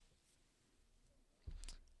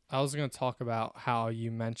I was going to talk about how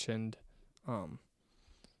you mentioned, what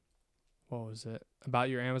was it? About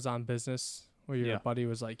your Amazon business where your buddy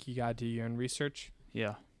was like, you got to do your own research.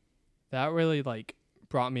 Yeah. That really like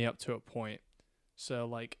brought me up to a point. So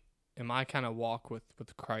like in my kind of walk with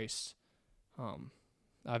Christ,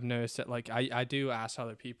 I've noticed that like I do ask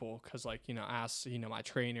other people because like, ask, my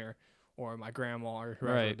trainer or my grandma or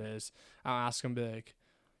whoever it is. I'll ask them like,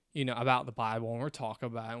 about the Bible, and we're talking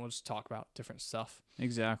about it, and we'll just talk about different stuff.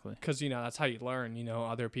 Exactly. Because, that's how you learn,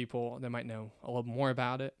 other people, they might know a little more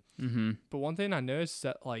about it. Mm-hmm. But one thing I noticed is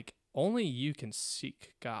that, like, only you can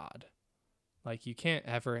seek God. Like, you can't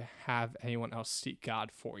ever have anyone else seek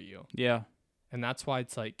God for you. Yeah. And that's why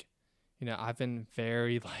it's like, I've been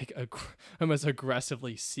very, like, almost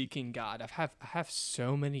aggressively seeking God. I have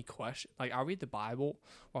so many questions. Like, I'll read the Bible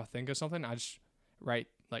or I'll think of something, I just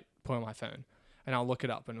put on my phone. And I'll look it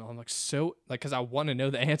up, and I'm like, because I want to know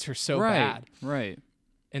the answer so bad. Right.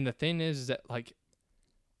 And the thing is that, like,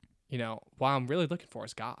 what I'm really looking for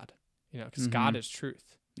is God, because God is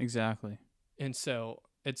truth. Exactly. And so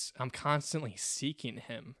I'm constantly seeking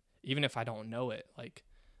him, even if I don't know it. Like,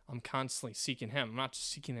 I'm constantly seeking him. I'm not just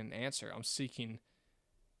seeking an answer. I'm seeking,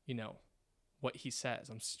 what he says.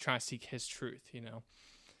 I'm trying to seek his truth,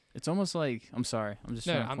 It's almost like, I'm sorry, I'm just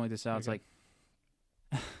trying to point this out. It's like,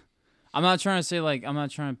 I'm not trying to say like, I'm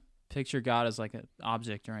not trying to picture God as like an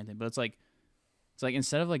object or anything, but it's like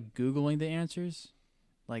instead of like Googling the answers,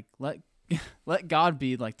 like let God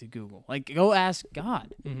be like the Google. Like go ask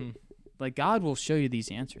God. Mm-hmm. Like God will show you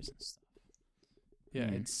these answers and stuff. Yeah,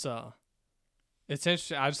 it's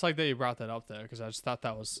interesting. I just like that you brought that up there because I just thought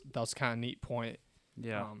that was kind of a neat point.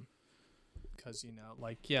 Yeah. Because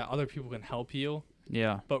other people can help you.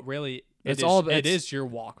 Yeah. But really, it is your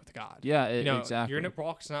walk with God. Yeah, exactly. Your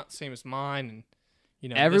walk's not the same as mine,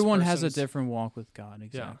 and everyone has a different walk with God.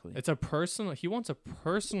 Exactly. Yeah, it's a personal. He wants a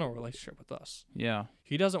personal relationship with us. Yeah.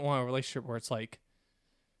 He doesn't want a relationship where it's like,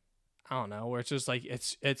 I don't know, where it's just like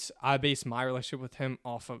it's. I base my relationship with him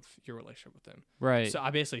off of your relationship with him. Right. So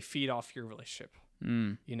I basically feed off your relationship.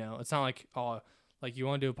 Mm. It's not like like you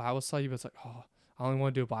want to do a Bible study, but it's like I only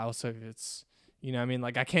want to do a Bible study if it's. You know what I mean?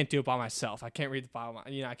 Like, I can't do it by myself. I can't read the Bible.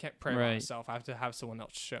 I can't pray by myself. I have to have someone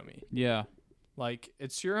else show me. Yeah. Like,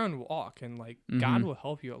 it's your own walk, and, like, God will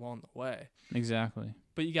help you along the way. Exactly.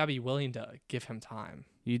 But you got to be willing to give him time.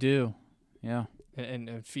 You do. Yeah.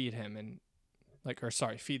 And feed him and,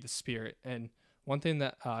 feed the Spirit. And one thing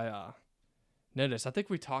that I noticed, I think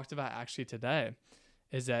we talked about actually today,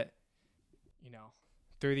 is that,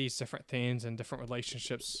 through these different things and different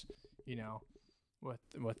relationships,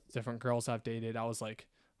 with different girls I've dated, I was like,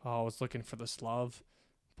 I was looking for this love,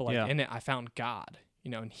 but in it I found God,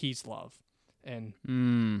 and he's love. And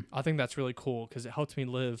I think that's really cool because it helped me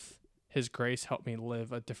live, his grace helped me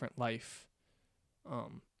live a different life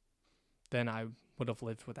than I would have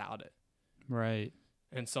lived without it. Right.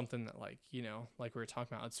 And something that like we were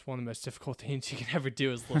talking about, it's one of the most difficult things you can ever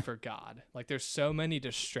do is live for God. Like there's so many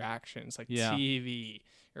distractions, like TV,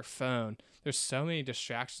 your phone. There's so many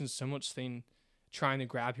distractions, so much thing trying to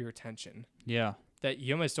grab your attention. Yeah. That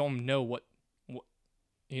you almost don't know what's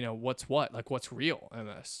what, like what's real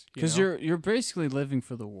almost. Because you're basically living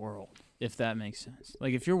for the world, if that makes sense.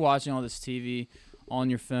 Like if you're watching all this TV on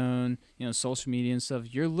your phone, social media and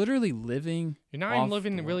stuff, you're literally living. You're not even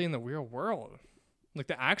living really in the real world. Like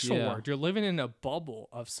the actual world. You're living in a bubble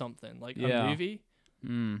of something. Like a movie.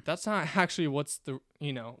 That's not actually what's going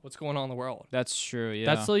on in the world. That's true,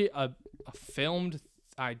 yeah. That's really a filmed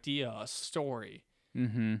idea, a story.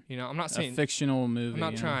 Mm-hmm. I'm not saying a fictional movie. I'm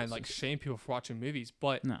not trying to shame people for watching movies,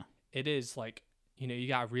 but no. It is like, you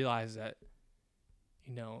gotta realize that,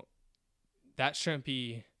 that shouldn't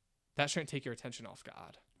take your attention off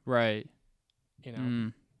God. Right.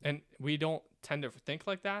 And we don't tend to think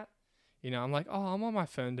like that. I'm like, I'm on my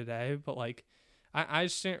phone today, but like, I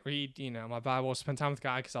just didn't read, my Bible, spend time with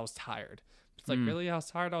God because I was tired. It's like, really, I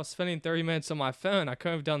was tired. I was spending 30 minutes on my phone. I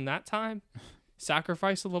couldn't have done that time.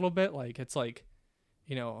 Sacrifice a little bit. Like, it's like,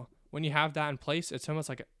 when you have that in place, it's almost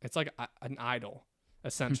like, it's like an idol,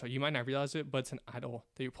 essentially. You might not realize it, but it's an idol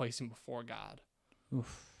that you're placing before God.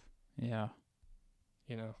 Oof. Yeah.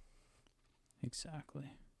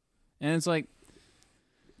 Exactly. And it's like,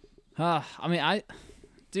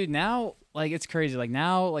 dude, now, like, it's crazy. Like,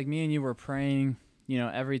 now, like, me and you were praying,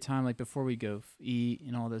 every time, like, before we go eat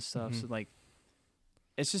and all this stuff. Mm-hmm. So, like,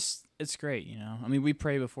 it's great, I mean, we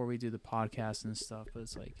pray before we do the podcast and stuff, but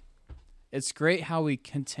it's, like, it's great how we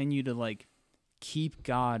continue to, like, keep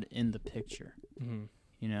God in the picture.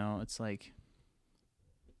 Mm-hmm. It's, like.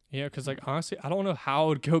 Yeah, because, like, honestly, I don't know how it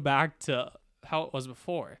would go back to how it was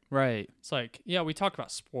before. Right. It's, like, yeah, we talk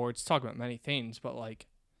about sports, talk about many things, but, like,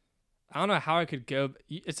 I don't know how I could go.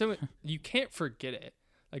 You can't forget it.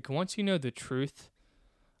 Like once you know the truth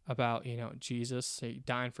about, Jesus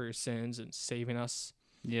dying for your sins and saving us,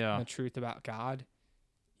 Yeah. and the truth about God,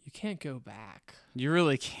 you can't go back. You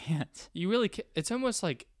really can't. You really can't. It's almost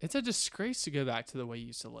like it's a disgrace to go back to the way you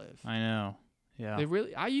used to live. I know. Yeah.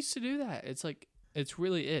 I used to do that. It's like, it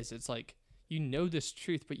really is. It's like, you know this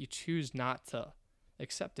truth, but you choose not to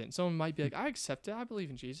accept it. And someone might be like, I accept it. I believe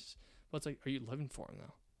in Jesus. But it's like, are you living for him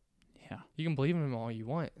though? Yeah. You can believe in him all you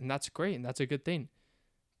want. And that's great. And that's a good thing.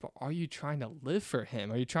 But are you trying to live for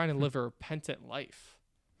him? Are you trying to live a repentant life?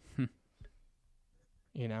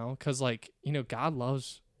 Because God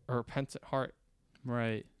loves a repentant heart.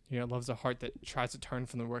 Right. Loves a heart that tries to turn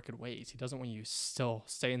from the wicked ways. He doesn't want you still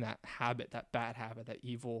stay in that habit, that bad habit, that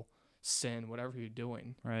evil sin, whatever you're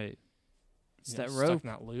doing. Right. It's that stuck rope. in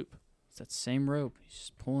that loop. It's that same rope. He's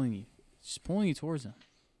just pulling you. Just pulling you towards him.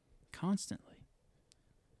 Constantly.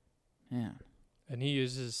 Man. And he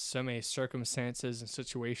uses so many circumstances and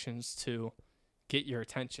situations to get your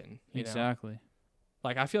attention. Exactly.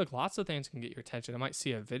 Like, I feel like lots of things can get your attention. I might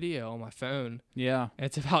see a video on my phone. Yeah. And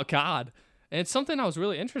it's about God. And it's something I was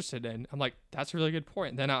really interested in. I'm like, that's a really good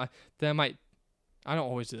point. Then I don't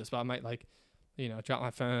always do this, but I might drop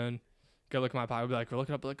my phone, go look at my Bible, be like, look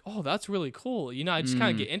it up, be like, oh, that's really cool. I just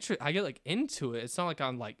kind of get I get like into it. It's not like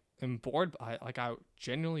I'm bored by it. Like I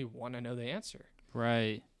genuinely want to know the answer.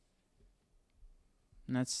 Right.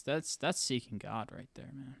 And that's seeking God right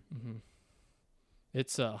there, man. Mm-hmm.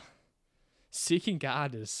 It's seeking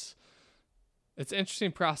God it's an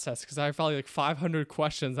interesting process because I have probably like 500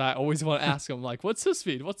 questions I always want to ask him. Like, what's this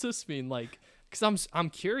mean? What's this mean? Like, because I'm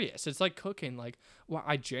curious. It's like cooking. Like, well,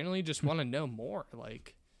 I genuinely just want to know more.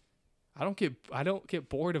 Like, I don't get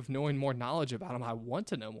bored of knowing more knowledge about him. I want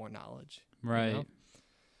to know more knowledge. Right.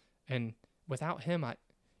 And without him,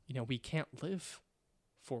 we can't live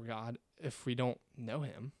for God if we don't know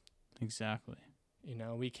him. Exactly.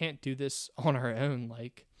 We can't do this on our own.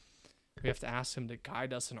 Like, we have to ask him to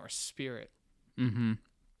guide us in our spirit. Mm-hmm.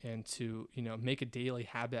 And to, make a daily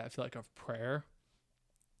habit, I feel like, of prayer,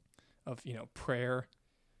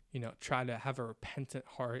 try to have a repentant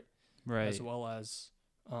heart, right, as well as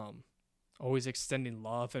always extending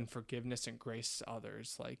love and forgiveness and grace to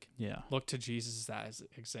others. Like, look to Jesus as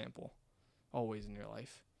example always in your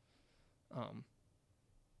life.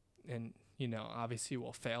 And, obviously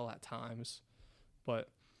we'll fail at times, but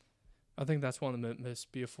I think that's one of the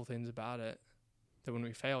most beautiful things about it, that when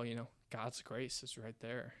we fail, God's grace is right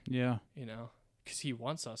there. Yeah. Because he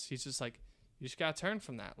wants us. He's just like, you just got to turn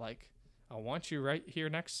from that. Like, I want you right here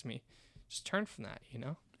next to me. Just turn from that,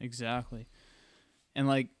 Exactly. And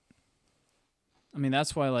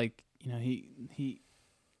that's why, he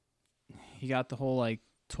got the whole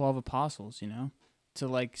 12 apostles,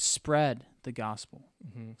 to spread the gospel,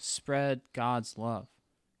 spread God's love.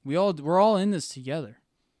 We're all in this together.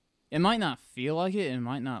 It might not feel like it, and it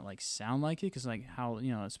might not sound like it, because how,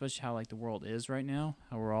 especially how the world is right now,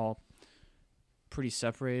 how we're all pretty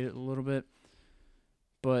separated a little bit.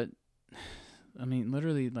 But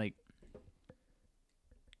literally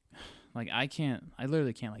I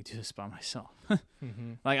literally can't do this by myself.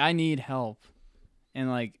 Mm-hmm. I need help,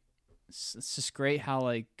 and it's just great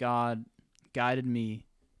how God guided me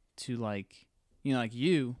to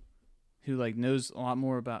you, who knows a lot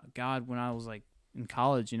more about God. When I was in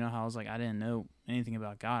college, how I was I didn't know anything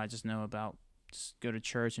about God. I just know about just go to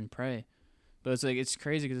church and pray. But it's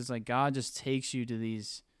crazy because it's God just takes you to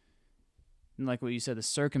these, what you said, the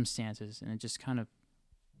circumstances, and it just kind of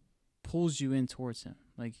pulls you in towards him.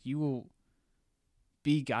 You will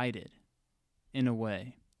be guided in a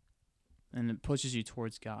way, and it pushes you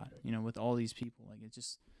towards God, with all these people.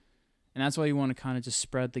 And that's why you want to kind of just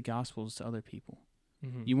spread the gospels to other people.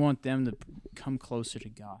 Mm-hmm. You want them to come closer to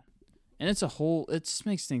God. And it just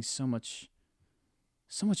makes things so much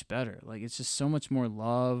better. It's just so much more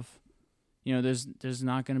love. There's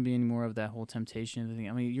not going to be any more of that whole temptation thing.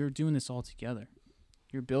 You're doing this all together.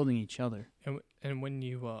 You're building each other. And when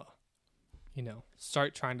you,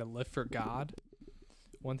 start trying to live for God,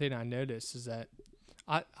 one thing I noticed is that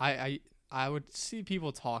I would see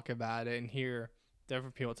people talk about it and hear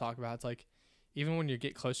different people talk about it. It's even when you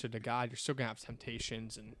get closer to God, you're still going to have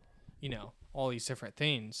temptations and, all these different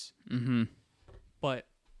things. Mm-hmm. But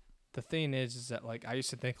the thing is that I used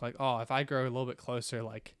to think if I grow a little bit closer,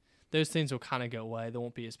 those things will kind of go away. They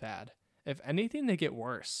won't be as bad. If anything, they get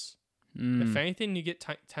worse. If anything, you get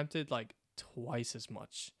tempted twice as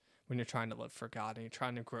much when you're trying to live for God and you're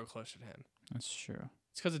trying to grow closer to him. That's true.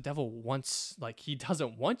 It's because the devil wants, he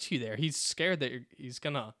doesn't want you there. He's scared that you're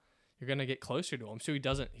gonna get closer to him. So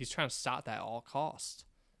he's trying to stop that at all costs.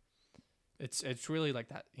 It's really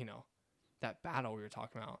that, that battle we were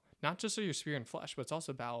talking about. Not just of your spirit and flesh, but it's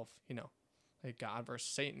also a battle of, like God versus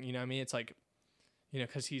Satan. You know what I mean? It's like,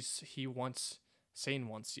 because Satan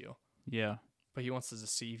wants you. Yeah. But he wants to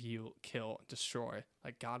deceive you, kill, destroy.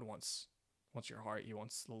 Like God wants your heart. He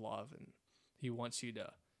wants the love, and he wants you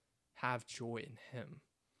to have joy in him.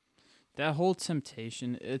 That whole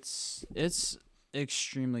temptation, it's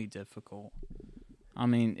extremely difficult. I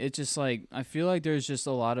mean, it's just like, I feel like there's just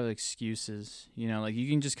a lot of excuses, like you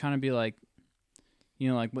can just kind of be like,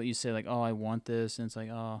 like what you say, like, oh, I want this. And it's like,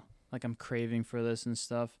 oh, like I'm craving for this and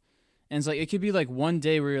stuff. And it's like, it could be like one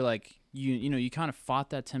day where you're like, you kind of fought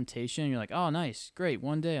that temptation. And you're like, oh, nice, great.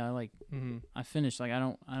 One day I finished. Like,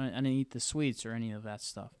 I didn't eat the sweets or any of that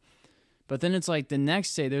stuff. But then it's like the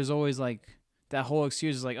next day, there's always like that whole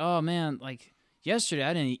excuse is like, oh man, like yesterday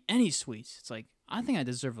I didn't eat any sweets. It's like, I think I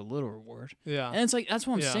deserve a little reward. Yeah. And it's like, that's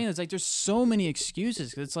what I'm saying. It's like, there's so many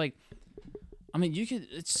excuses. 'Cause it's like, I mean,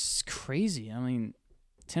 it's crazy. I mean,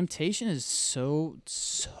 temptation is so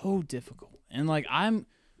difficult. And like, I'm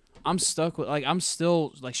stuck with, like, I'm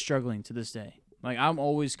still like struggling to this day. Like, I'm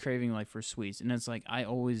always craving like for sweets. And it's like, I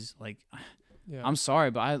always like, I'm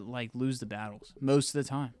sorry, but I like lose the battles most of the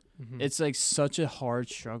time. Mm-hmm. It's like such a hard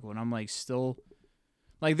struggle. And I'm like, still,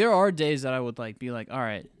 like, there are days that I would like be like, all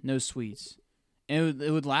right, no sweets. And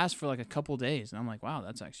it would last for like a couple days. And I'm like, wow,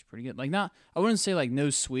 that's actually pretty good. Like, I wouldn't say like no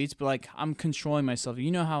sweets, but like I'm controlling myself.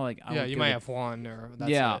 You know how like, you might have one or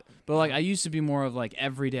that's it. But like I used to be more of like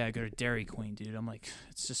every day I go to Dairy Queen, dude. I'm like,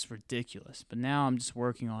 it's just ridiculous. But now I'm just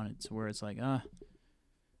working on it to where it's like,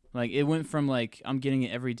 like it went from like I'm getting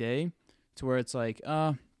it every day to where it's like,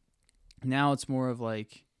 now it's more of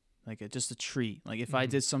like just a treat. Like if I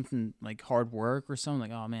did something like hard work or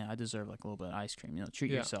something, like, oh man, I deserve like a little bit of ice cream.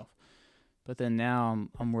 Treat yourself. But then now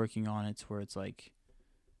I'm working on it to where it's like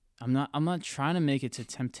I'm not trying to make it to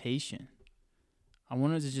temptation. I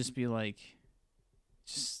want it to just be like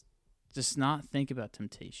just not think about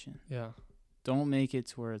temptation. Yeah. Don't make it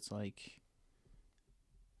to where it's like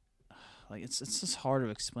it's just hard to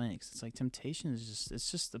explain, 'cause it's like temptation is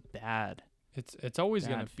just a bad. It's always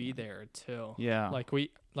gonna be there too. Yeah.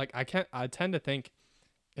 I tend to think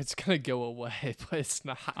it's gonna go away, but it's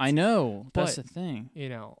not. I know. That's the thing.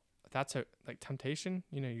 That's like temptation.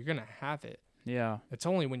 You're gonna have it. Yeah. It's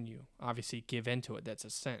only when you obviously give into it that's a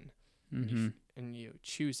sin, and you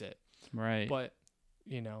choose it. Right. But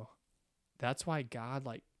that's why God,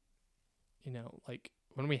 like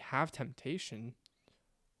when we have temptation,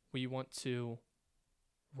 we want to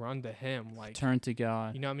run to him, like turn to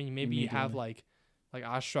God. I mean, maybe you have like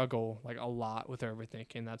I struggle like a lot with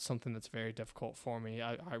overthinking. That's something that's very difficult for me.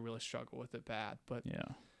 I really struggle with it bad. But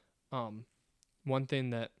one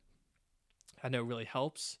thing that I know really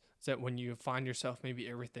helps is that when you find yourself maybe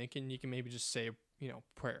overthinking, you can maybe just say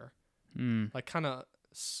prayer. Like kind of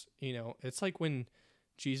it's like when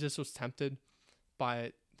Jesus was tempted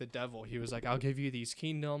by the devil. He was like, I'll give you these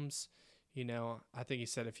kingdoms. I think he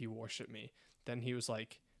said, if you worship me. Then he was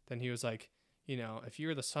like, if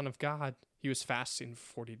you're the Son of God, he was fasting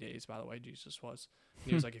for 40 days, by the way, Jesus was. And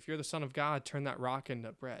he was like, if you're the Son of God, turn that rock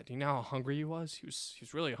into bread. You know how hungry he was? He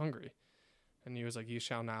was really hungry. And he was like, you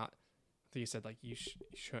shall not. I think he said, like, you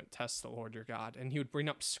shouldn't test the Lord your God. And he would bring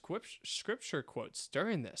up scripture quotes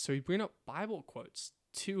during this. So he'd bring up Bible quotes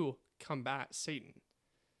to combat Satan.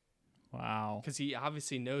 Wow. Because he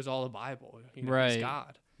obviously knows all the Bible. Right. He's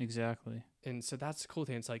God. Exactly. And so that's the cool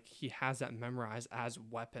thing. It's like he has that memorized as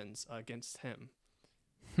weapons against him.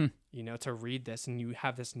 To read this, and you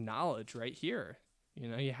have this knowledge right here.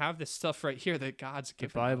 You have this stuff right here that God's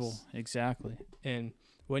given the Bible. us. Exactly. And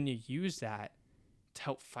when you use that to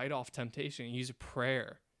help fight off temptation, you use a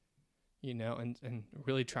prayer, and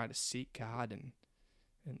really try to seek God and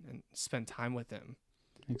spend time with him.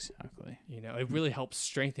 Exactly. It really helps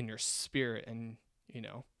strengthen your spirit, and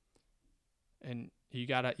and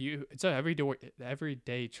it's a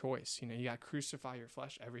everyday choice. You got to crucify your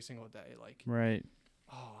flesh every single day. Like, right.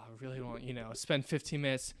 Oh, I really want, spend 15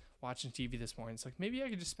 minutes watching TV this morning. It's like, maybe I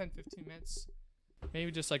could just spend 15 minutes,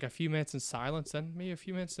 maybe just like a few minutes in silence, then maybe a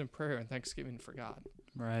few minutes in prayer and thanksgiving for God.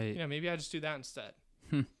 Right. Maybe I just do that instead.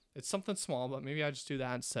 It's something small, but maybe I just do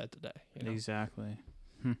that instead today. Exactly.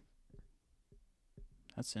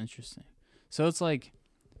 That's interesting. So it's like,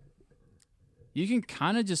 you can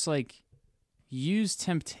kind of just like use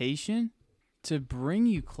temptation to bring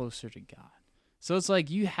you closer to God. So it's like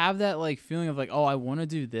you have that like feeling of like, oh, I want to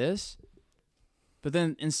do this. But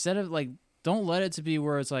then instead of like, don't let it to be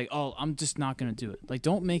where it's like, oh, I'm just not going to do it. Like,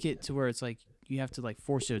 don't make it to where it's like you have to like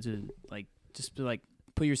force you to like just be like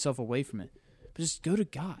put yourself away from it. But just go to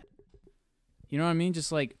God. You know what I mean?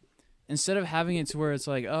 Just like instead of having it to where it's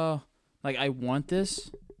like, oh, like I want this,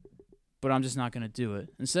 but I'm just not going to do it.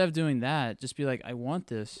 Instead of doing that, just be like, I want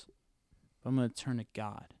this, but I'm going to turn to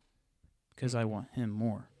God because I want him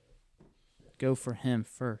more. Go for him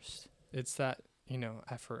first. It's that,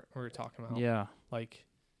 effort we were talking about. Yeah. Like,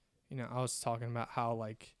 I was talking about how,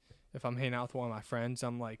 like, if I'm hanging out with one of my friends,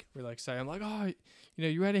 I'm like, really excited. I'm like, oh,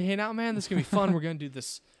 you ready to hang out, man? This is going to be fun. We're going to do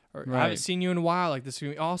this. Or I haven't seen you in a while. Like, this is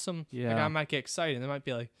going to be awesome. Yeah. Like, I might get excited. And they might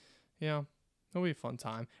be like, it'll be a fun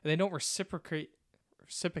time. And they don't reciprocate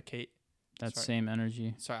that same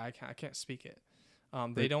energy. Sorry, I can't speak it.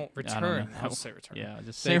 They don't return. I'll just say return. Yeah,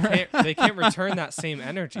 just say they can't return that same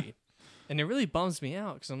energy. And it really bums me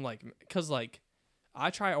out because I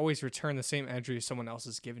try to always return the same energy someone else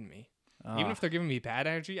is giving me. Even if they're giving me bad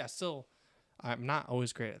energy, I'm not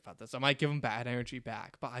always great about this. I might give them bad energy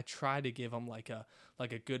back, but I try to give them like a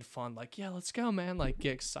good fun, like, yeah, let's go, man. Like,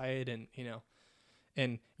 get excited and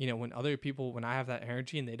when I have that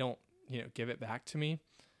energy and they don't, give it back to me,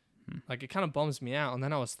 like, it kind of bums me out. And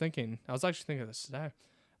then I was actually thinking of this today.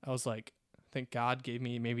 I was like, I think God gave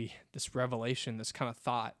me maybe this revelation, this kind of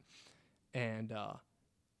thought. And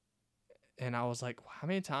I was like, how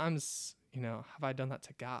many times, have I done that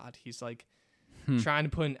to God? He's like trying to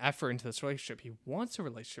put an effort into this relationship. He wants a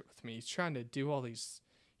relationship with me. He's trying to do all these,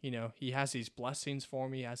 he has these blessings for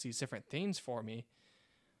me, he has these different things for me.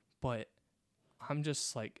 But I'm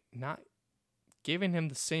just like not giving him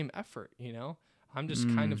the same effort, I'm just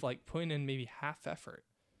kind of like putting in maybe half effort.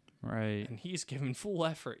 Right. And he's giving full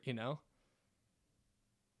effort,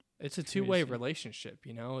 It's a two-way relationship,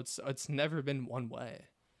 It's never been one way.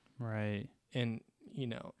 Right. And,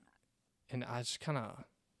 and I was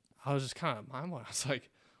just kind of mind blown. I was like,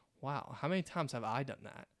 wow, how many times have I done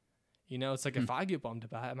that? It's like if I get bummed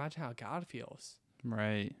about it, imagine how God feels.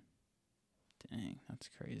 Right. Dang, that's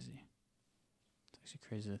crazy. It's actually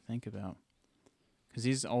crazy to think about. Because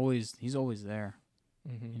he's always there.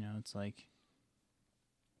 Mm-hmm. It's like,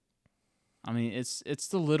 I mean, it's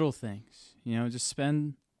the little things, just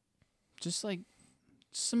spend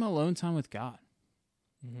some alone time with God.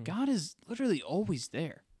 Mm-hmm. God is literally always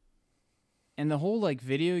there. And the whole like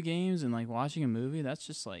video games and like watching a movie, that's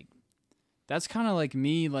just like, that's kind of like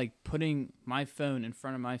me like putting my phone in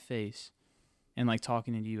front of my face and like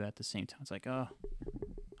talking to you at the same time. It's like, oh,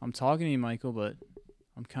 I'm talking to you, Michael, but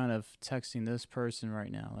I'm kind of texting this person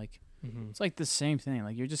right now. Like, it's like the same thing.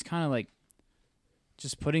 Like, you're just kind of like,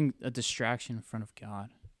 just putting a distraction in front of God.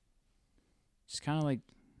 Just kind of like,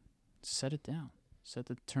 set it down.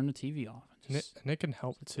 Turn the TV off. And it can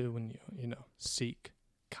help too when you seek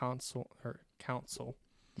counsel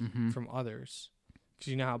from others,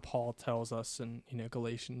 because you know how Paul tells us in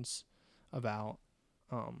Galatians about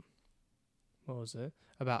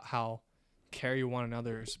about how carry one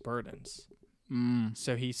another's burdens.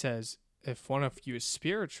 So he says if one of you is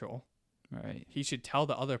spiritual, right, he should tell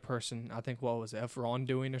the other person, I think if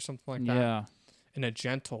wrongdoing or something like that, yeah, in a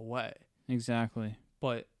gentle way. Exactly.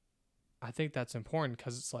 But I think that's important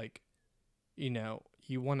because it's like,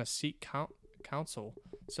 you want to seek counsel.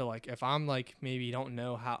 So like if I'm like maybe don't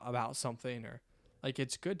know how about something, or like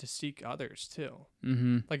it's good to seek others too.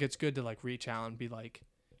 Mm-hmm. Like it's good to like reach out and be like,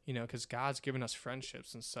 because God's given us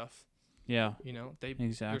friendships and stuff. Yeah.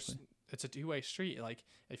 Exactly. It's a two-way street. Like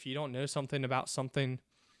if you don't know something about something,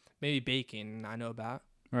 maybe baking I know about,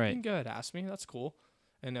 right, you can go ahead and ask me. That's cool.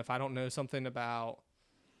 And if I don't know something about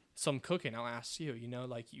some cooking, I'll ask you.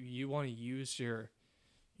 Like you want to use your,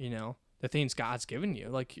 the things God's given you,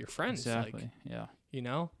 like your friends, exactly, like,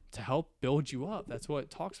 yeah, to help build you up. That's what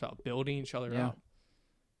it talks about, building each other up.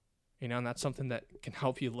 And that's something that can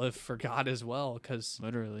help you live for God as well, because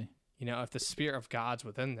literally, if the Spirit of God's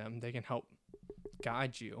within them, they can help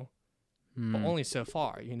guide you, but only so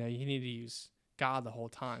far. You need to use God the whole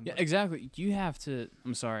time. Yeah, exactly. You have to.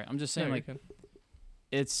 I'm sorry. I'm just saying,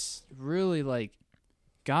 it's really like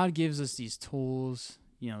God gives us these tools,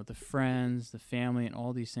 the friends, the family, and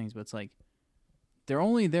all these things, but it's like they're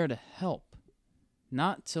only there to help,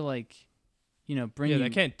 not to like, bring you. They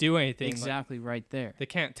can't do anything. Exactly, right there. They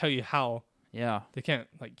can't tell you how. Yeah. They can't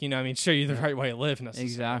show you the right way to live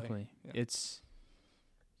necessarily. Exactly. Yeah.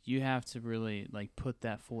 You have to really like put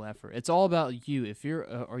that full effort. It's all about you. If you're,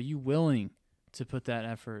 are you willing to put that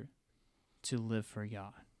effort to live for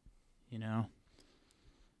God? And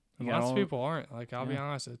lots of people aren't. Like, I'll be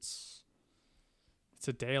honest, it's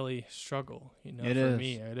a daily struggle, for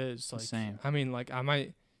me. It is. Like, same. I mean, like,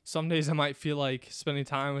 some days I might feel like spending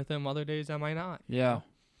time with him, other days I might not. Yeah.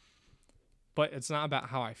 But it's not about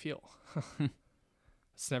how I feel.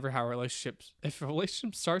 It's never how if a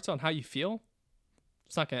relationship starts on how you feel,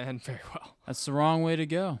 it's not going to end very well. That's the wrong way to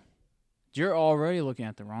go. You're already looking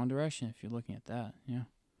at the wrong direction if you're looking at that. Yeah.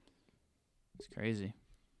 It's crazy.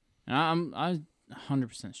 And I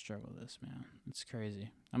 100% struggle with this, man. It's crazy.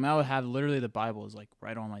 I mean, I would have literally the Bible is like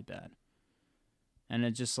right on my bed, and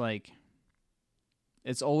it just like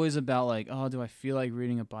it's always about like, oh, do I feel like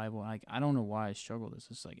reading a Bible? Like I don't know why I struggle with this.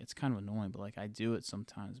 It's like it's kind of annoying, but like I do it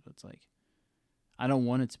sometimes. But it's like I don't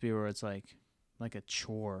want it to be where it's like a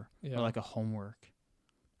chore Yeah. or like a homework.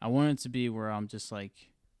 I want it to be where I'm just like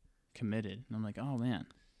committed, and I'm like, oh man,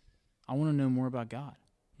 I want to know more about God.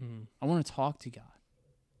 Mm. I want to talk to God.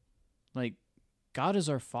 Like, God is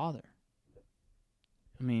our Father.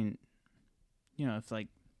 I mean, you know, if like,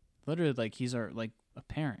 literally, like He's our like a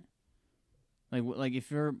parent. Like if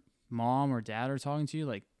your mom or dad are talking to you,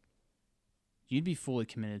 like, you'd be fully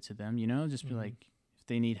committed to them. You know, just be like, if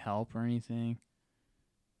they need help or anything.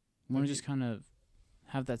 I want to just kind of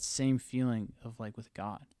have that same feeling of like with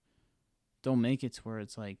God. Don't make it to where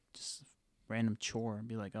it's like just random chore and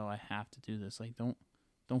be like, oh, I have to do this. Like, don't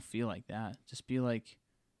feel like that. Just be like,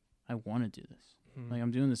 I want to do this. Like,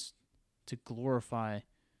 I'm doing this to glorify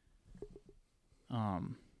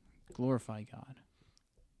God.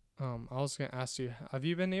 I was gonna ask you, have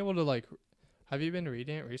you been able to like, have you been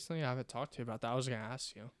reading it recently? I haven't talked to you about that. I was gonna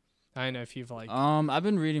ask you. I don't know if you've like. I've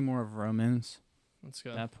been reading more of Romans. That's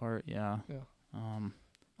good. That part, yeah. Yeah.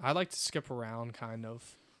 I like to skip around kind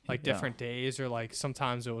of like different days, or like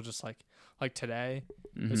sometimes it will just like today.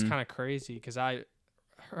 It's kind of crazy because I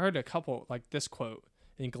heard a couple like this quote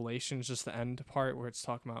in Galatians, just the end part where it's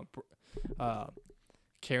talking about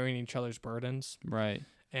carrying each other's burdens. Right.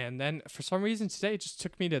 And then for some reason today it just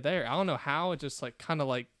took me to there. I don't know how, it just like kind of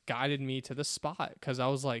like guided me to this spot, because I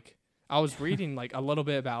was reading like a little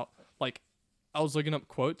bit about like I was looking up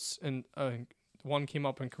quotes, and one came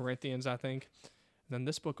up in Corinthians, I think. And then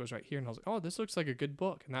this book was right here, and I was like, oh, this looks like a good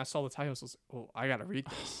book. And I saw the title, I was like, oh, I gotta read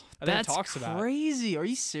this. And That's then it talks about crazy. Are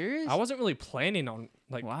you serious? I wasn't really planning on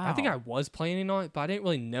like. Wow. I think I was planning on it, but I didn't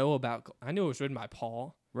really know about. I knew it was written by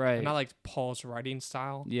Paul, Right. and I liked Paul's writing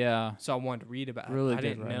style. Yeah. So I wanted to read about Really it. I good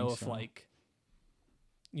didn't know writing if style. like,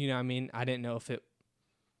 you know what I mean? I didn't know if it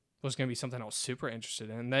was going to be something I was super interested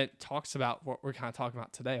in. And that talks about what we're kind of talking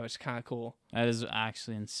about today, which is kind of cool. That is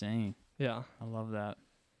actually insane. Yeah. I love that.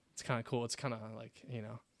 It's kind of cool. It's kind of like, you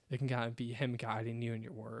know, it can kind of be him guiding you in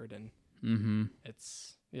your word. And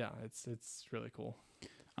it's really cool.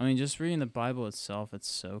 I mean, just reading the Bible itself, it's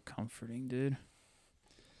so comforting, dude.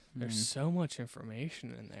 There's so much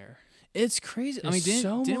information in there. It's crazy. There's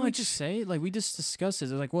Didn't we much. just say, like, we just discussed it.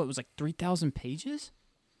 It was like, what, it was like 3,000 pages?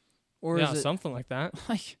 Or Yeah, is it something like that.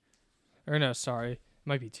 like, Or no, sorry. It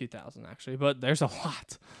might be 2,000 actually, but there's a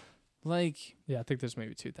lot. like, Yeah, I think there's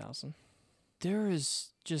maybe 2,000. there is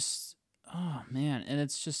just, oh, man. And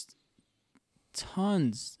it's just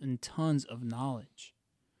tons and tons of knowledge.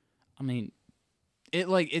 I mean,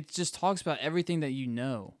 it just talks about everything that you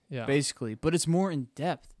know, Yeah. basically, but it's more in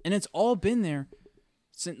depth. And it's all been there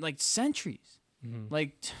since, like, centuries.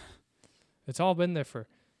 Like, It's all been there for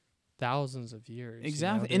thousands of years.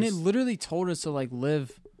 exactly. You know? And it literally told us to, like,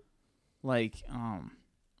 live, like,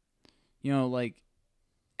 you know, like,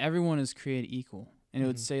 everyone is created equal. And it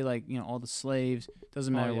would say, like, you know, all the slaves,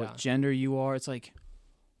 doesn't matter what gender you are. It's like,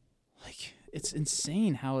 it's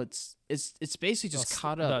insane how it's basically just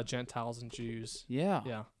caught up. The Gentiles and Jews. Yeah.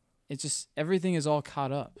 Yeah. It's just, everything is all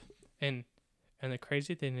caught up. And the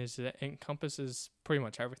crazy thing is that it encompasses pretty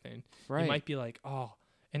much everything. Right. You might be like, oh,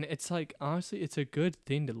 and it's like, honestly, it's a good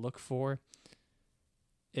thing to look for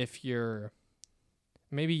if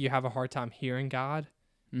maybe you have a hard time hearing God.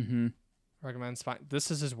 Recommends fine. This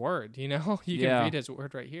is his word, you know? You can read his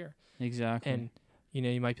word right here. Exactly. And, you know,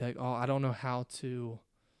 you might be like, oh, I don't know how to,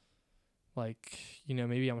 like, you know,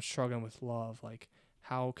 maybe I'm struggling with love. Like,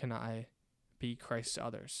 how can I be Christ to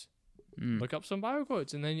others? Look up some Bible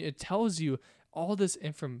quotes, and then it tells you all this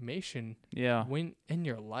information when in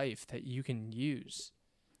your life that you can use.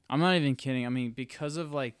 I'm not even kidding. I mean, because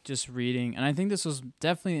of, like, just reading, and I think this was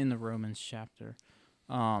definitely in the Romans chapter,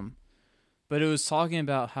 but it was talking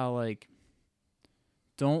about how, like,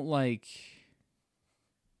 don't, like,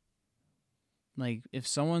 if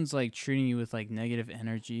someone's, like, treating you with, like, negative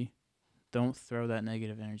energy, don't throw that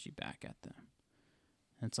negative energy back at them.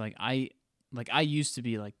 And it's like, I used to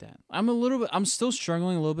be like that. I'm still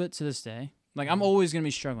struggling a little bit to this day. Like, I'm always going to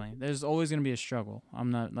be struggling. There's always going to be a struggle.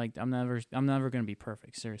 I'm never going to be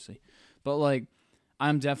perfect, seriously. But, like,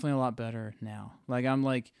 I'm definitely a lot better now. Like, I'm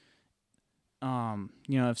like, you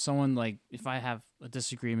know, if I have a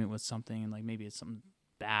disagreement with something and, like, maybe it's something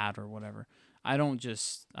bad or whatever, I don't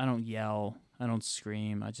yell, I don't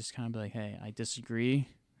scream. I just kind of be like, hey, I disagree.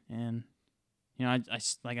 And, you know,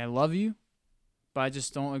 I love you, but I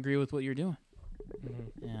just don't agree with what you're doing.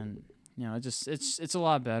 And, you know, it's a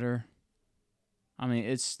lot better. I mean,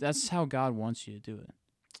 that's how God wants you to do it.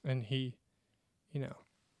 And he,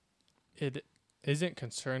 it isn't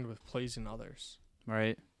concerned with pleasing others,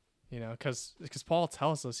 Right. Because Paul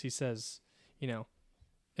tells us, he says,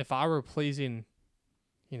 if I were pleasing,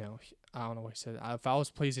 I don't know what he said. If I was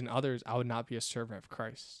pleasing others, I would not be a servant of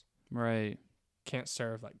Christ. Right. Can't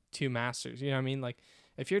serve like two masters. You know what I mean? Like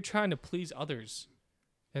if you're trying to please others,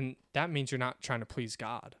 then that means you're not trying to please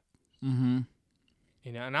God. Mm-hmm.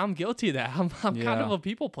 And I'm guilty of that. I'm kind Yeah. of a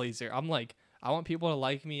people pleaser. I'm like, I want people to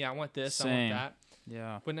like me. I want this. Same. I want that.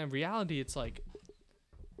 Yeah. But in reality, it's like,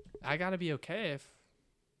 I got to be okay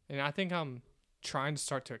and I think I'm trying to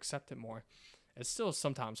start to accept it more. It's still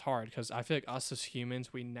sometimes hard because I feel like us as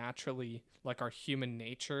humans, we naturally, like our human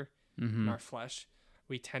nature Mm-hmm. and our flesh,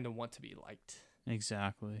 we tend to want to be liked.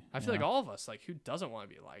 Exactly. I feel like all of us, like, who doesn't want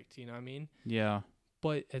to be liked? You know what I mean? Yeah.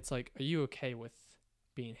 But it's like, are you okay with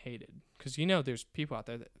being hated? Because there's people out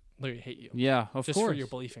there that literally hate you. Yeah. Of just course. for your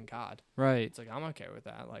belief in God. Right. It's like, I'm okay with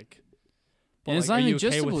that. Like, And it's like, not are even you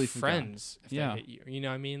just okay a with belief in God. friends if Yeah. they hate you? You know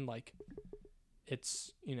what I mean? Like,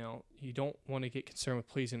 it's, you don't want to get concerned with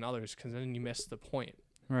pleasing others because then you miss the point.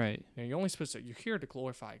 Right. You're only supposed to, you're here to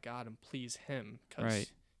glorify God and please Him because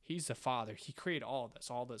Right. He's the Father. He created all of this.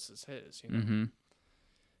 All this is His, Mm-hmm.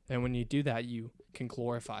 And when you do that, you can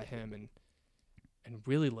glorify Him and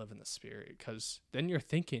really live in the Spirit because then you're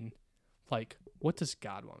thinking, like, what does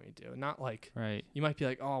God want me to do? Not like, Right. you might be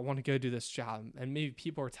like, oh, I want to go do this job. And maybe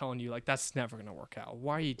people are telling you, like, that's never going to work out.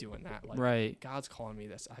 Why are you doing that? Like, Right. God's calling me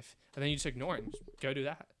this. And then you just ignore it and just go do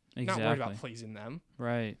that. Exactly. Not worried about pleasing them.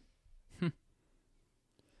 Right.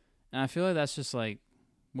 And I feel like that's just like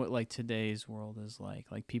what like today's world is like.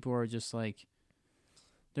 Like people are just like,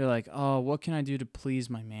 they're like, oh, what can I do to please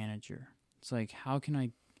my manager? It's like, how can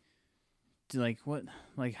I do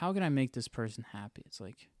how can I make this person happy? It's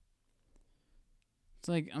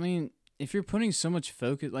like, I mean, if you're putting so much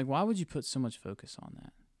focus, like, why would you put so much focus on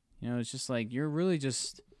that? It's just like, you're really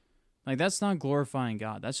just like, that's not glorifying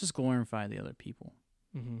God. That's just glorifying the other people.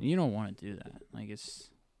 Mm-hmm. And you don't want to do that. Like it's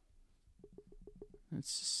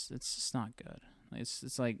just not good.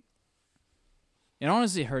 It's like, it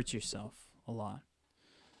honestly hurts yourself a lot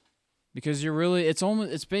because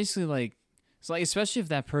it's basically like, it's like, especially if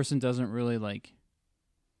that person doesn't really like,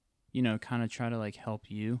 kind of try to like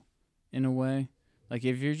help you in a way. Like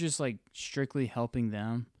if you're just like strictly helping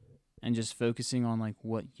them and just focusing on like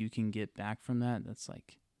what you can get back from that,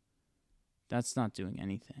 that's not doing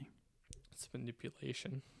anything. It's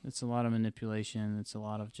manipulation. It's a lot of manipulation. It's a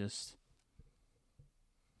lot of just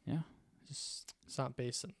It's not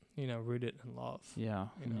based in, rooted in love. yeah.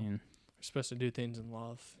 I mean, we're supposed to do things in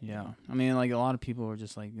love. yeah. I mean, like a lot of people are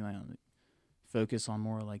just like, focus on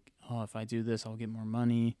more like, oh, if I do this, I'll get more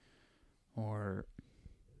money, or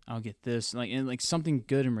I'll get this, like, and like something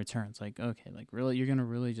good in return. It's like, okay, like really, you're gonna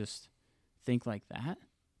really just think like that?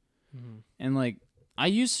 Mm-hmm. And like, I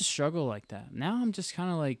used to struggle like that. Now I'm just kind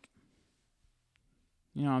of like,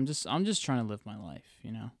 I'm just trying to live my life.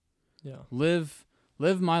 Yeah. Live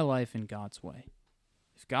my life in God's way.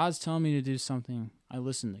 If God's telling me to do something, I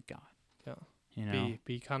listen to God. Yeah.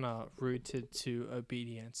 Be kind of rooted to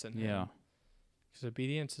obedience and yeah. Because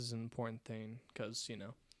obedience is an important thing. Because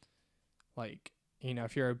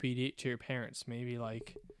if you're obedient to your parents, maybe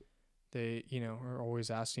like they are always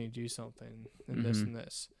asking you to do something and this and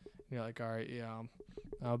this. And you're like, all right, yeah,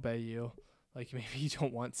 I'll obey you. Like maybe you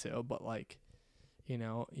don't want to, but like,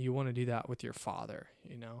 you want to do that with your father.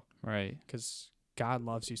 Right. Because God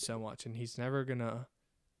loves you so much, and He's never gonna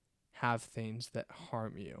have things that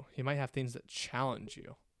harm you. He might have things that challenge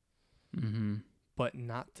you, but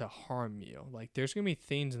not to harm you. Like there's gonna be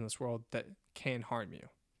things in this world that can harm you,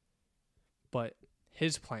 but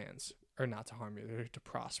His plans are not to harm you; they're to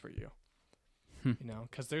prosper you.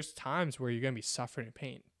 Because there's times where you're gonna be suffering and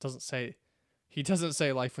pain. He doesn't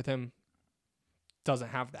say life with Him doesn't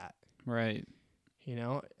have that. Right.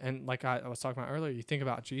 And like I was talking about earlier, you think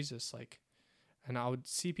about Jesus, like, and I would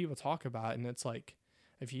see people talk about it, and it's like,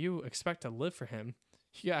 if you expect to live for Him,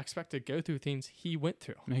 you expect to go through things He went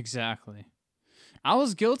through. Exactly. I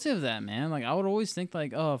was guilty of that, man. Like I would always think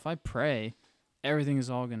like, oh, if I pray, everything is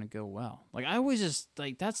all gonna go well. Like I always just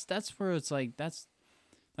like that's where it's like that's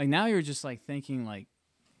like now you're just like thinking like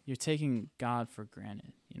you're taking God for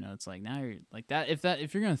granted. It's like now you're like that.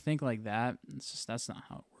 If you're gonna think like that, that's not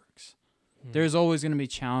how it works. There's always gonna be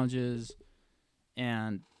challenges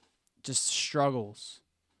and just struggles,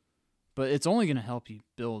 but it's only gonna help you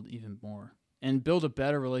build even more and build a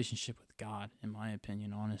better relationship with God. In my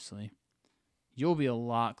opinion, honestly, you'll be a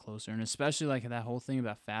lot closer, and especially like that whole thing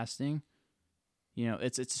about fasting.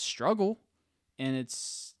 It's a struggle, and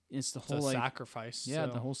it's the whole like sacrifice. Yeah,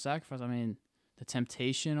 so. the whole sacrifice. I mean, the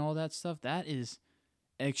temptation, all that stuff, that is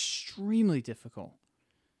extremely difficult.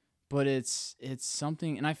 But it's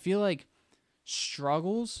something, and I feel like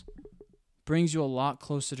struggles brings you a lot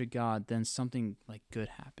closer to God than something like good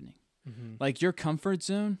happening. Mm-hmm. Like your comfort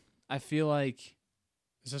zone, I feel like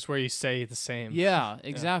Is this where you say the same? yeah,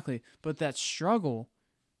 exactly. Yeah. But that struggle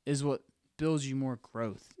is what builds you more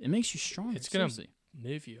growth. It makes you stronger. It's gonna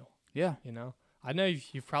move you. Yeah. You know, I know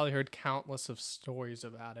you've probably heard countless of stories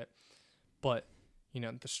about it, but you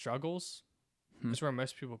know, the struggles is where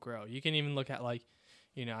most people grow. You can even look at like,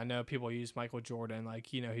 you know, I know people use Michael Jordan,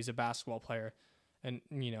 like, you know, he's a basketball player, and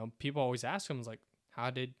you know, people always ask him like, how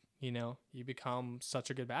did, you know, you become such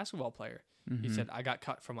a good basketball player? He said, I got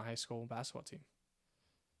cut from my high school basketball team.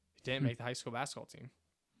 He didn't make the high school basketball team.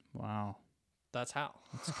 Wow. That's how.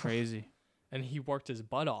 That's crazy. And he worked his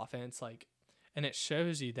butt off, and it's like, and it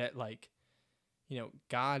shows you that like, you know,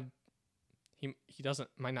 God, he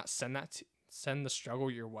might not send the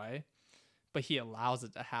struggle your way, but he allows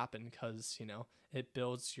it to happen because, you know, it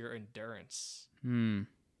builds your endurance. You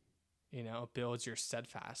know, it builds your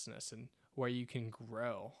steadfastness and where you can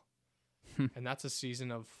grow. And that's a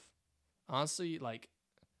season of, honestly, like,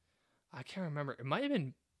 I can't remember. It might have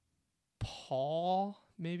been Paul,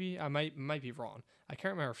 maybe. I might be wrong. I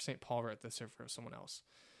can't remember if St. Paul wrote this or for someone else.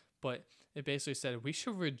 But it basically said we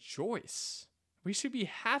should rejoice. We should be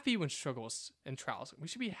happy when struggles and trials. We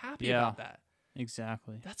should be happy about that.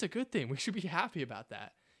 Exactly. That's a good thing. We should be happy about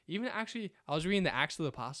that. Even actually, I was reading the Acts of the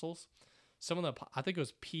Apostles. I think it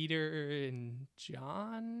was Peter and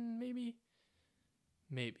John, maybe.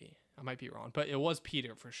 I might be wrong, but it was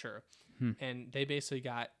Peter for sure. And they basically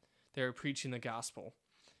they were preaching the gospel,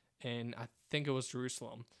 and I think it was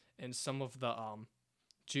Jerusalem. And some of the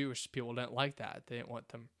Jewish people didn't like that. They didn't want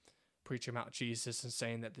them preaching about Jesus and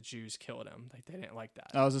saying that the Jews killed him. Like, they didn't like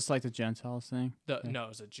that. Oh, is this like the Gentiles thing? No, it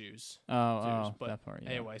was the Jews. But that part. Yeah.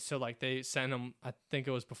 Anyway, so like they sent him. I think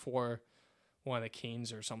it was before one of the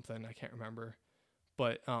kings or something. I can't remember,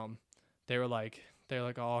 but they were like,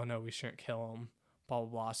 oh no, we shouldn't kill him. Blah blah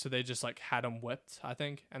blah. So they just like had him whipped, I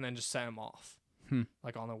think, and then just sent him off,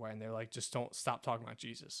 like on their way. And they were like, just don't stop talking about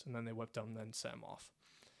Jesus. And then they whipped him, and then sent him off.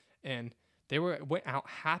 And they went out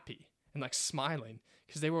happy and like smiling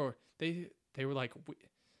because they were like,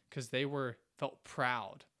 because they felt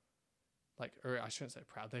proud, like, or I shouldn't say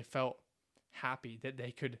proud. They felt happy that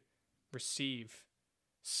they could receive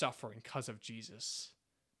suffering because of Jesus.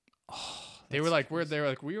 Oh, they were like,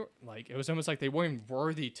 it was almost like they weren't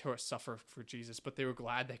worthy to suffer for Jesus, but they were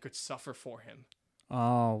glad they could suffer for him.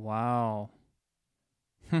 Oh, wow.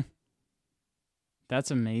 That's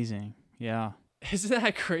amazing. Yeah. Isn't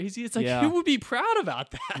that crazy? It's like, who would be proud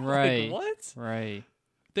about that? Right. Like, what? Right.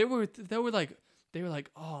 They were like,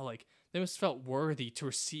 oh, like they must have felt worthy to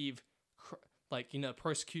receive, like, you know,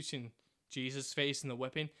 persecution Jesus faced and the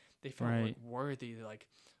whipping. They felt like worthy. They're like,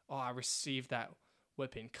 oh, I received that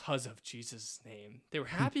whipping because of Jesus' name. They were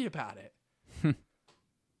happy about it.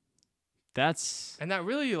 And that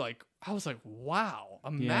really, like, I was like, wow,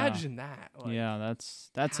 imagine that. Like,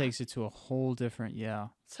 that takes it to a whole different,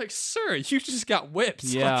 It's like, sir, you just got whipped.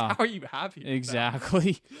 Yeah. Like, how are you happy?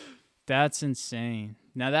 Exactly. That's insane.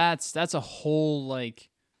 Now that's a whole like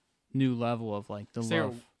new level of like the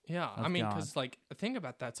love. Yeah, I mean, because like the thing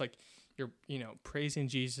about that's like you're, you know, praising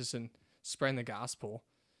Jesus and spreading the gospel,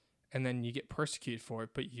 and then you get persecuted for it,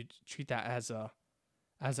 but you treat that as a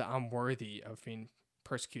I'm worthy of being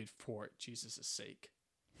persecuted for Jesus' sake.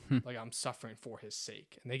 Like, I'm suffering for his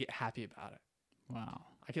sake, and they get happy about it. Wow.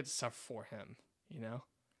 I get to suffer for him, you know?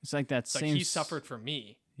 It's like that it's like he suffered for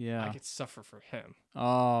me. Yeah. I get to suffer for him.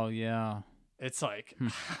 Oh, yeah. It's like,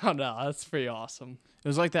 I don't know. That's pretty awesome. It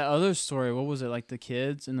was like that other story. What was it? Like the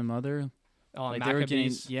kids and the mother? Oh, like they were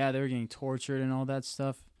getting tortured and all that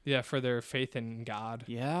stuff. Yeah, for their faith in God.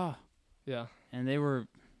 Yeah. Yeah. And they were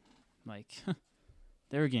like,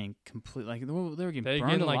 they were getting they were getting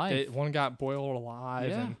burned alive. One got boiled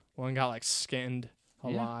alive, and one got like skinned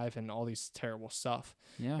alive, and all these terrible stuff.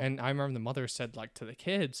 Yeah. And I remember the mother said like to the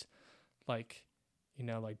kids, like, you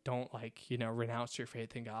know, like, don't, like, you know, renounce your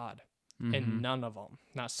faith in God. And none of them,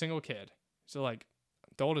 not a single kid. So like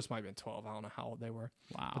the oldest might have been 12. I don't know how old they were.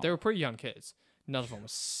 Wow. But they were pretty young kids. None of them, a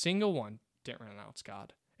single one didn't renounce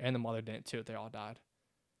God. And the mother didn't too. They all died.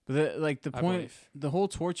 But the point, the whole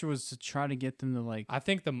torture was to try to get them to like. I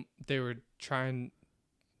think they were torturing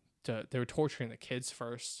the kids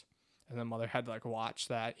first, and the mother had to like watch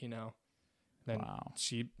that, you know. Then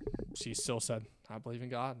she still said, I believe in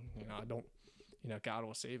God. You know, I don't, you know, God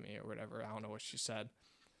will save me or whatever. I don't know what she said.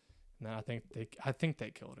 And then I think they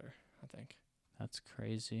killed her. I think. That's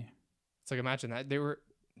crazy. It's like, imagine that they were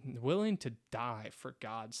willing to die for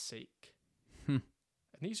God's sake. Hmm.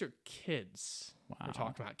 And these are kids. Wow. We're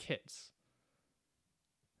talking about kids.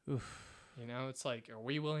 Oof. You know, it's like, are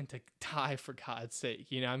we willing to die for God's sake?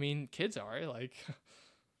 You know, I mean, kids are like,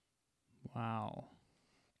 Wow.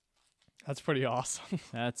 that's pretty awesome.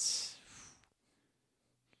 That's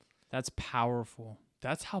powerful.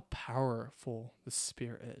 That's how powerful the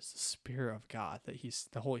Spirit is. The Spirit of God, that He's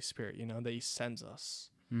the Holy Spirit, you know, that He sends us.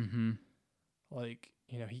 Mm-hmm. Like,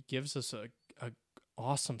 you know, He gives us a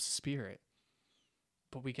awesome spirit,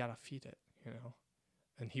 but we got to feed it, you know,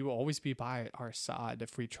 and He will always be by our side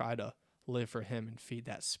if we try to live for Him and feed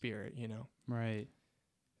that spirit, you know. Right.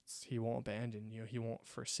 He won't abandon you. He won't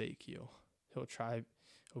forsake you.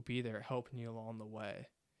 He'll be there helping you along the way,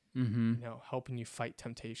 Mm-hmm. you know, helping you fight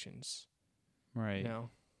temptations. Right. You know,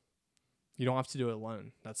 you don't have to do it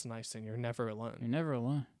alone. That's the nice thing. You're never alone. You're never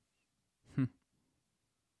alone.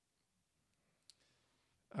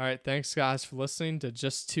 All right. Thanks, guys, for listening to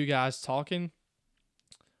just two guys talking.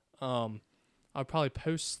 I'll probably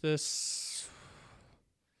post this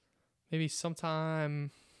maybe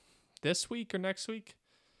sometime this week or next week.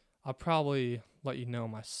 I'll probably let you know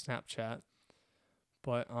my Snapchat.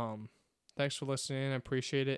 But thanks for listening. I appreciate it.